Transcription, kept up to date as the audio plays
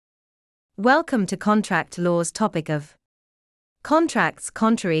Welcome to Contract Law's topic of contracts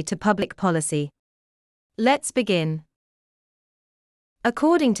contrary to public policy. Let's begin.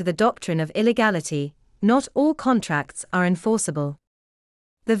 According to the doctrine of illegality, not all contracts are enforceable.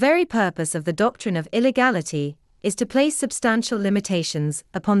 The very purpose of the doctrine of illegality is to place substantial limitations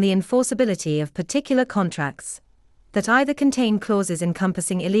upon the enforceability of particular contracts that either contain clauses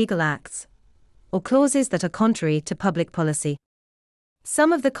encompassing illegal acts or clauses that are contrary to public policy.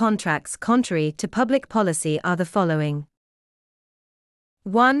 Some of the contracts contrary to public policy are the following.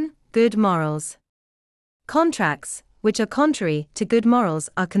 1. Good morals. Contracts which are contrary to good morals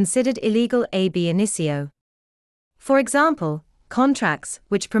are considered illegal ab initio. For example, contracts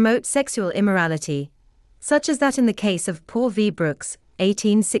which promote sexual immorality, such as that in the case of Paul v. Brooks,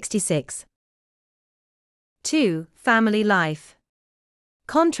 1866. 2. Family life.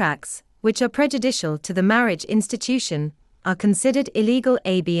 Contracts which are prejudicial to the marriage institution are considered illegal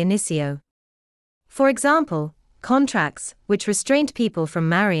ab initio. For example, contracts which restrain people from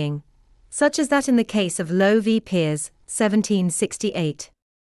marrying, such as that in the case of Lowe v. Peers, 1768.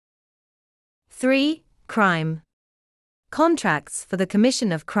 3. Crime. Contracts for the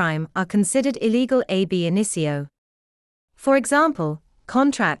commission of crime are considered illegal ab initio. For example,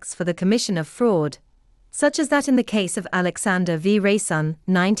 contracts for the commission of fraud, such as that in the case of Alexander v. Rayson,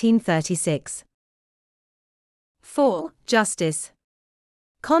 1936. 4. Justice.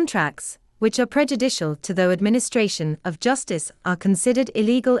 Contracts which are prejudicial to the administration of justice are considered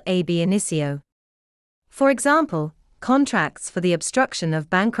illegal ab initio. For example, contracts for the obstruction of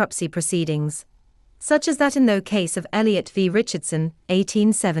bankruptcy proceedings, such as that in the case of Elliott v. Richardson,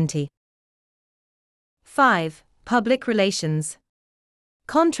 1870. 5. Public relations.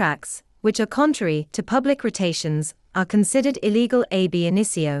 Contracts which are contrary to public relations are considered illegal ab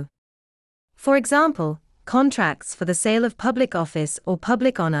initio. For example, contracts for the sale of public office or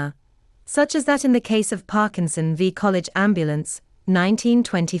public honor, such as that in the case of Parkinson v. College Ambulance,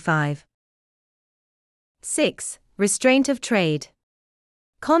 1925. 6. Restraint of trade.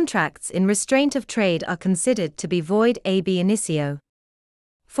 Contracts in restraint of trade are considered to be void ab initio.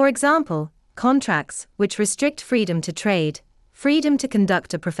 For example, contracts which restrict freedom to trade, freedom to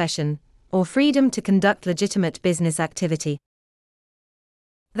conduct a profession, or freedom to conduct legitimate business activity.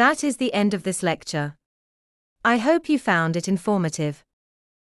 That is the end of this lecture. I hope you found it informative.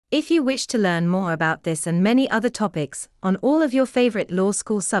 If you wish to learn more about this and many other topics on all of your favorite law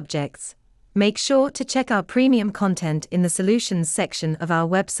school subjects, make sure to check our premium content in the solutions section of our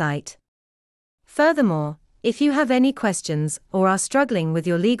website. Furthermore, if you have any questions or are struggling with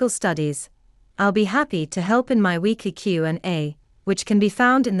your legal studies, I'll be happy to help in my weekly Q&A, which can be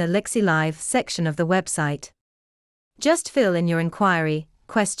found in the LEXi Live section of the website. Just fill in your inquiry,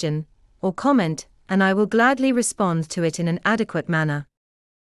 question, or comment, and I will gladly respond to it in an adequate manner.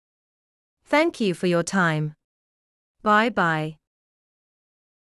 Thank you for your time. Bye-bye.